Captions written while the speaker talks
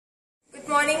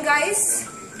Morning, guys.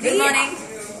 Good morning.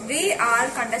 We are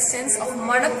contestants of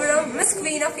Manappuram Miss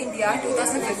Queen of India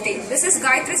 2015. This is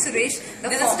Gayathri Suresh.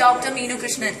 This is Dr Meenu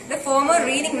Krishnan. The former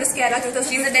reigning Miss Kerala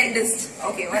 2015. She's a dentist.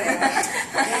 Okay, whatever.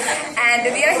 And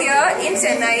we are here in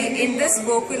Chennai in this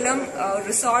Gokulam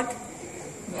resort.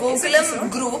 Gokulam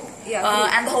group.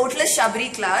 Yeah, and the hotel is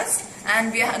Shabri class.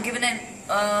 And we are given an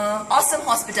awesome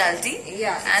hospitality.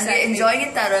 Yeah, and we are enjoying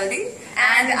it thoroughly.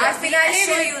 And our finale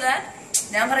will show you that.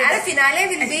 And the finale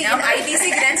will be in ITC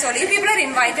Grand Sol. If people are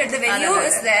invited, the venue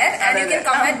is there and you can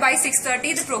come at by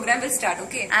 6:30. The program will start,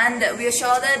 okay? And we are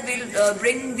sure that we'll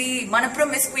bring the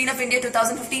Manappuram Miss Queen of India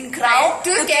 2015 crown to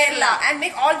Kerala and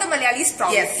make all the Malayalis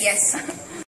proud. Yes. Yes.